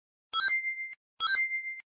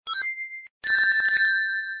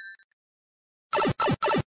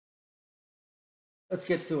Let's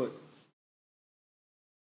get to it.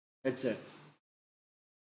 Headset.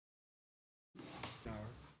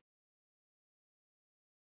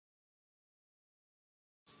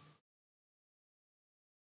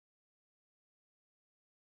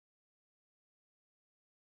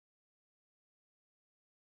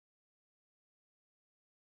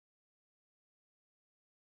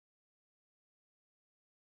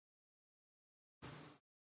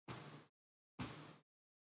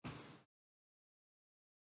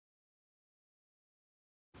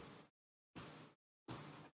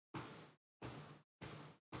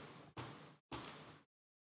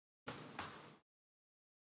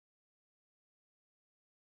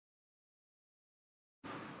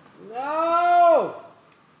 No!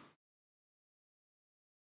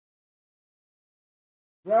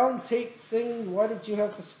 Round tape thing, why did you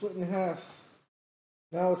have to split in half?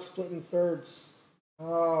 Now it's split in thirds.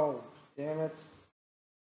 Oh, damn it.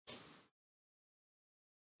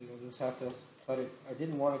 You'll just have to cut it. I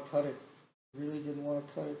didn't want to cut it. Really didn't want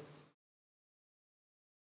to cut it.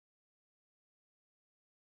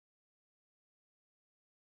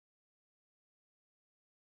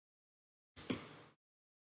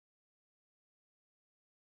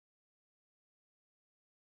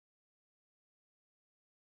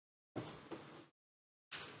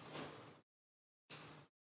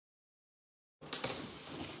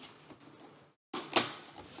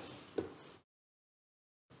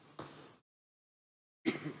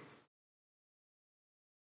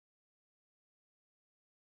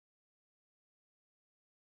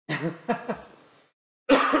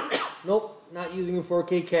 Nope, not using a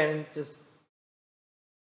 4K Canon, just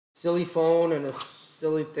silly phone and a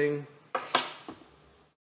silly thing.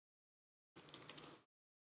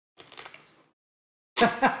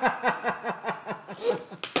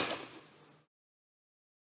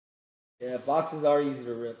 Yeah, boxes are easy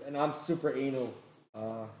to rip, and I'm super anal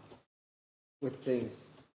with things.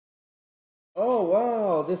 Oh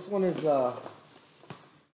wow, this one is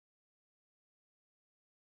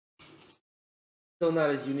still not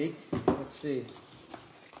as unique. Let's see.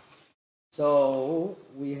 So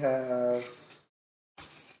we have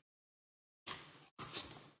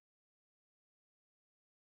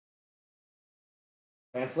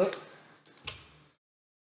pamphlet.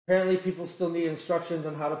 Apparently people still need instructions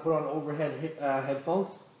on how to put on overhead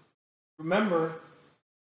headphones. Remember,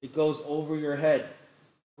 it goes over your head,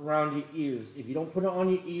 around your ears. If you don't put it on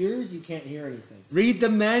your ears, you can't hear anything. Read the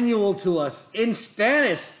manual to us in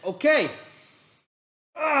Spanish. Okay.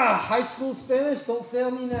 High school Spanish, don't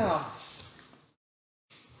fail me now.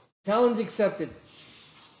 Challenge accepted.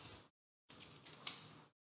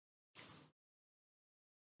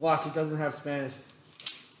 Watch, it doesn't have Spanish.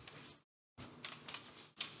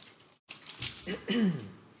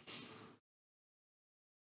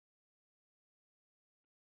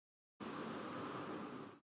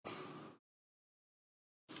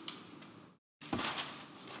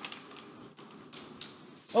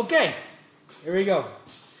 Okay, here we go.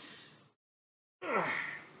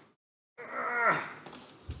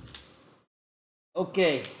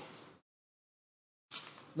 Okay.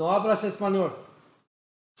 No hablas español.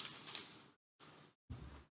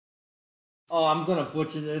 Oh, I'm gonna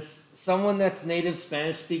butcher this. Someone that's native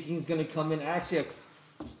Spanish speaking is gonna come in. Actually,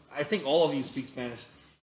 I think all of you speak Spanish.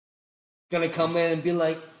 Gonna come in and be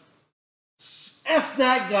like, F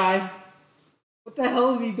that guy. What the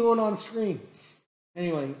hell is he doing on screen?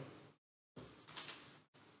 Anyway.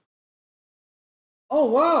 Oh,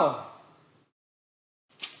 wow.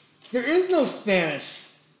 There is no Spanish.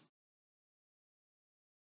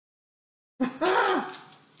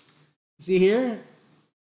 See here?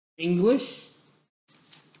 English.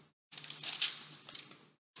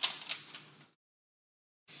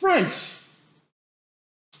 French.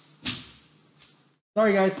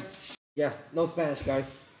 Sorry, guys. Yeah, no Spanish, guys.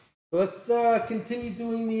 So let's continue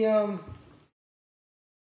doing the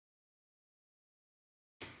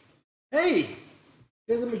Hey,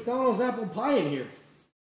 there's a McDonald's apple pie in here.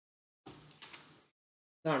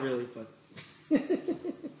 Not really, but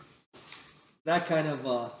that kind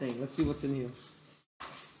of thing. Let's see what's in here.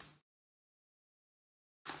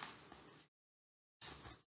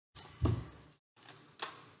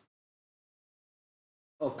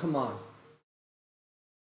 Oh, come on.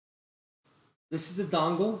 This is the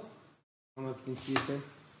dongle. I don't know if you can see it there.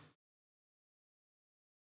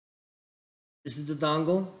 This is the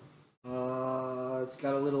dongle. It's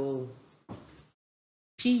got a little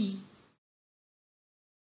P.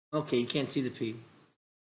 Okay, you can't see the P.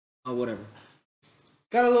 Oh, whatever. It's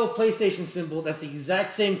got a little PlayStation symbol. That's the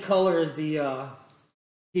exact same color as the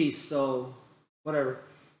piece, so whatever.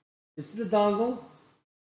 This is the dongle.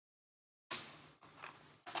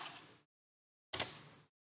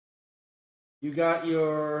 You got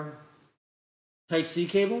your Type-C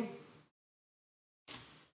cable.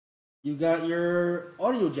 You got your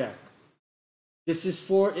audio jack. This is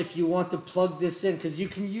for if you want to plug this in, because you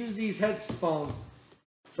can use these headphones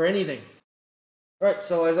for anything. Alright,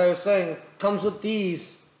 so as I was saying, it comes with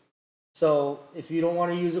these. So if you don't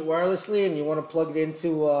want to use it wirelessly and you want to plug it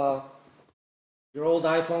into your old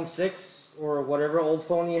iPhone 6 or whatever old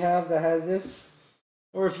phone you have that has this,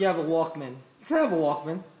 or if you have a Walkman, you can have a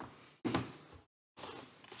Walkman.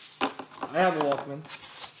 I have a Walkman.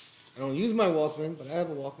 I don't use my Walkman, but I have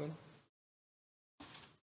a Walkman.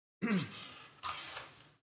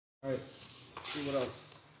 Alright, let's see what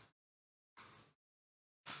else.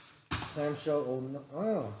 Clamshell, oh no.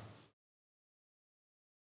 Oh.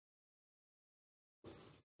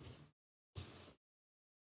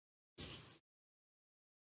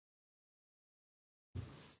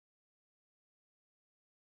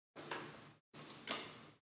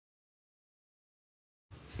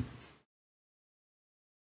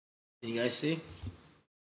 Can you guys see?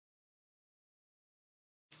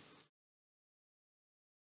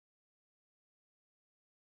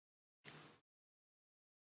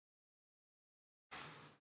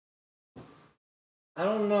 I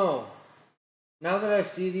don't know. Now that I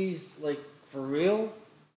see these, like, for real,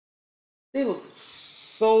 they look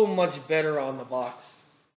so much better on the box.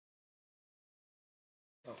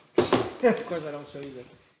 Oh. Of course I don't show you that.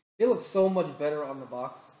 They look so much better on the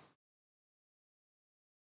box.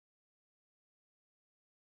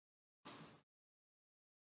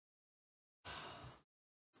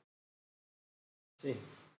 Let's see.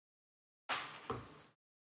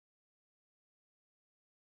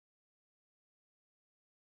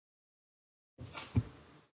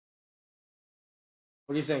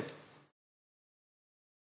 What do you think?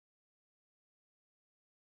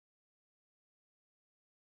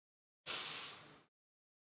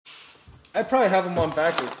 I probably have them on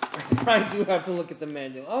backwards. I probably do have to look at the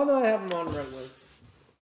manual. Oh no, I have them on the right way.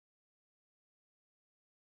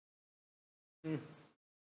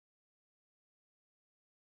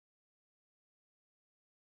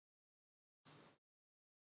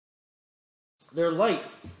 They're light.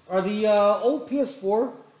 Are the old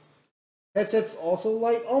PS4 headsets also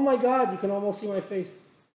light? Oh my god, you can almost see my face.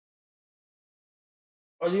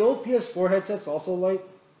 Are the old PS4 headsets also light?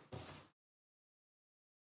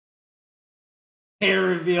 Hair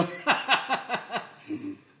reveal.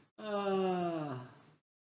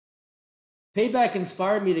 Payback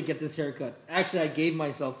inspired me to get this haircut. Actually, I gave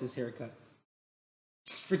myself this haircut.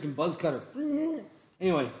 It's freaking buzz cutter.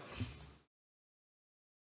 Anyway.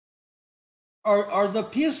 Are the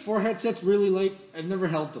PS4 headsets really light? I've never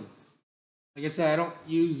held them. Like I said, I don't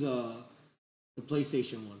use the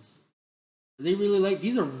PlayStation ones. Are they really light?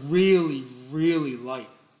 These are really, really light.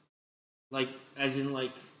 Like, as in,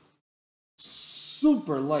 like,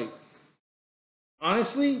 super light.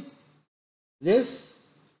 Honestly, this...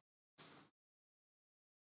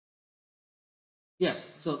 Yeah,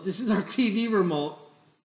 so this is our TV remote,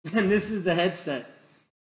 and this is the headset.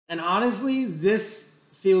 And honestly, this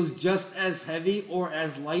feels just as heavy or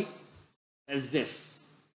as light as this.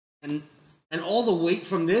 And all the weight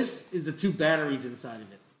from this is the 2 batteries inside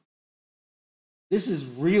of it. This is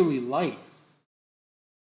really light.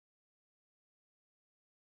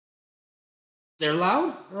 They're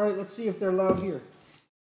loud? All right, let's see if they're loud here.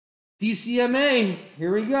 DCMA,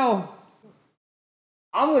 here we go.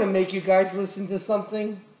 I'm going to make you guys listen to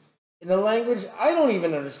something in a language I don't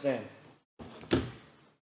even understand.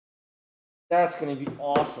 That's going to be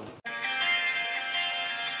awesome.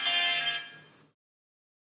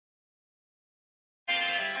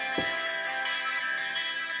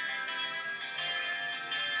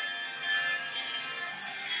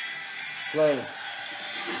 Play.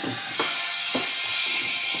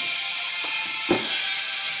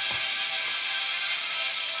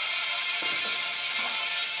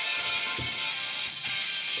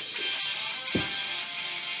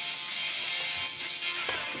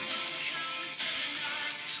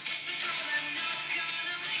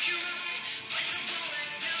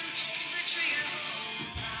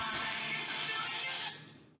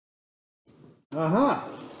 Uh-huh.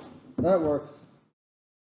 That works.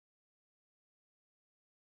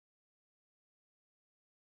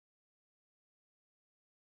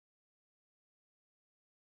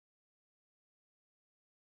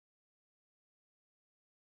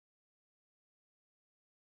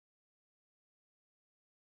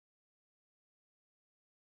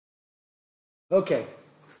 Okay.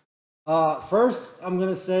 First, I'm going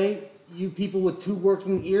to say, you people with 2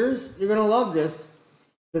 working ears, you're going to love this,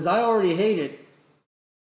 because I already hate it.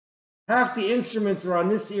 Half the instruments are on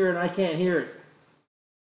this ear and I can't hear it.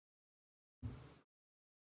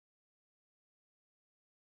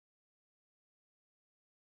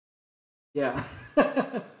 Yeah.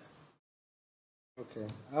 Okay.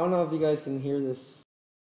 I don't know if you guys can hear this.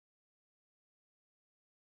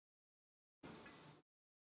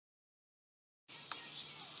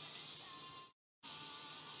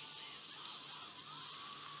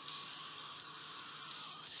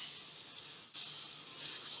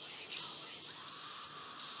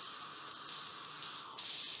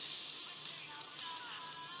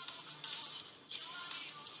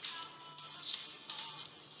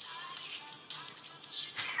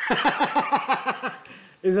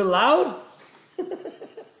 Is it loud?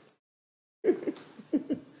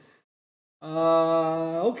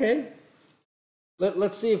 Okay.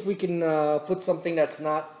 Let's see if we can put something that's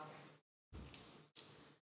not.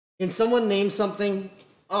 Can someone name something?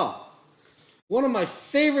 Oh, one of my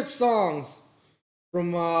favorite songs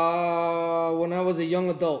from when I was a young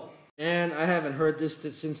adult. And I haven't heard this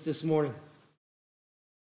since this morning.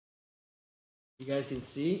 You guys can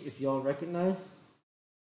see if y'all recognize.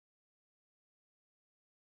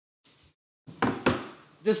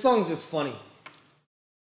 This song's just funny.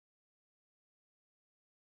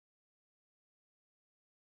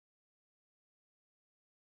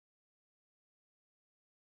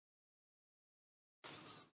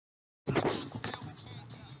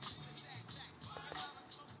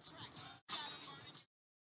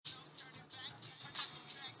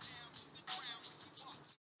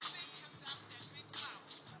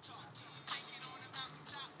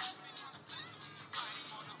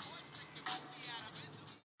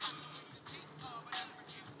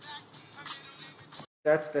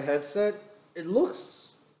 That's the headset. It looks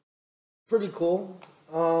pretty cool.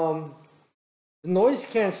 The noise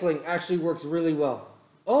canceling actually works really well.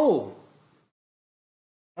 Oh,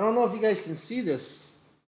 I don't know if you guys can see this,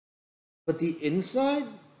 but the inside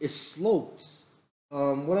is sloped.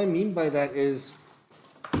 What I mean by that is,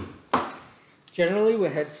 generally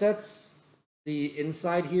with headsets, the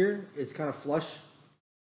inside here is kind of flush,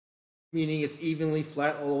 meaning it's evenly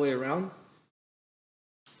flat all the way around.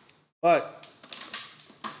 But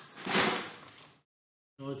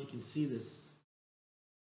I don't know if you can see this.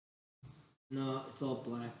 No, it's all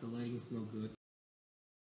black. The lighting's no good.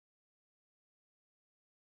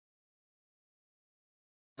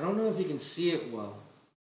 I don't know if you can see it well.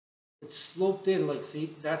 It's sloped in, like,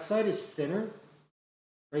 see, that side is thinner,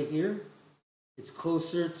 right here. It's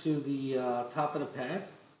closer to the top of the pad.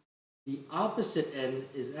 The opposite end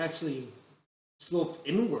is actually sloped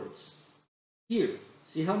inwards. Here,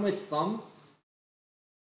 see how my thumb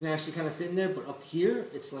can actually kind of fit in there, but up here,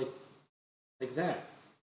 it's like that.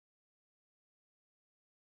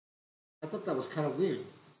 I thought that was kind of weird.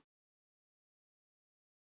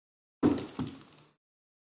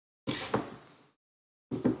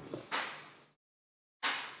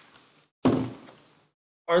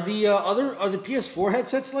 Are the PS4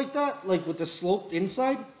 headsets like that? Like with the sloped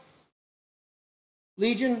inside?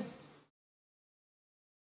 Legion?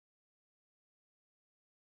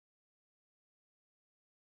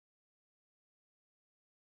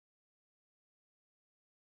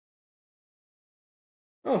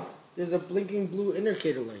 Oh, there's a blinking blue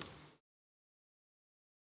indicator light.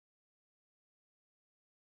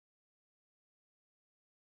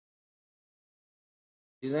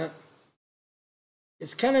 See that?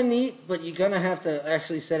 It's kind of neat, but you're gonna have to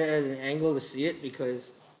actually set it at an angle to see it, because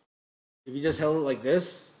if you just held it like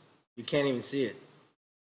this, you can't even see it.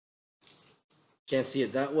 Can't see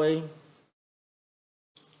it that way.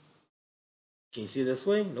 Can you see it this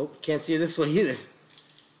way? Nope, can't see it this way either.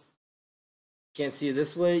 Can't see it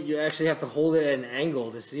this way. You actually have to hold it at an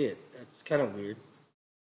angle to see it. That's kind of weird.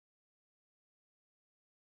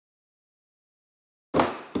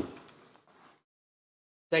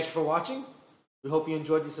 Thank you for watching. We hope you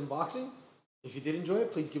enjoyed this unboxing. If you did enjoy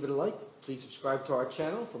it, please give it a like. Please subscribe to our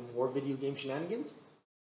channel for more video game shenanigans.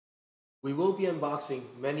 We will be unboxing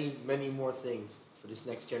many, many more things for this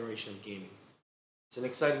next generation of gaming. It's an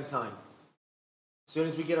exciting time. As soon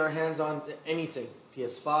as we get our hands on anything,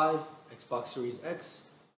 PS5, Xbox Series X,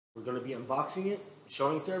 we're going to be unboxing it,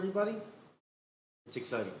 showing it to everybody. It's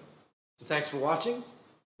exciting. So thanks for watching.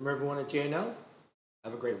 From everyone at JNL,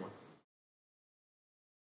 have a great one.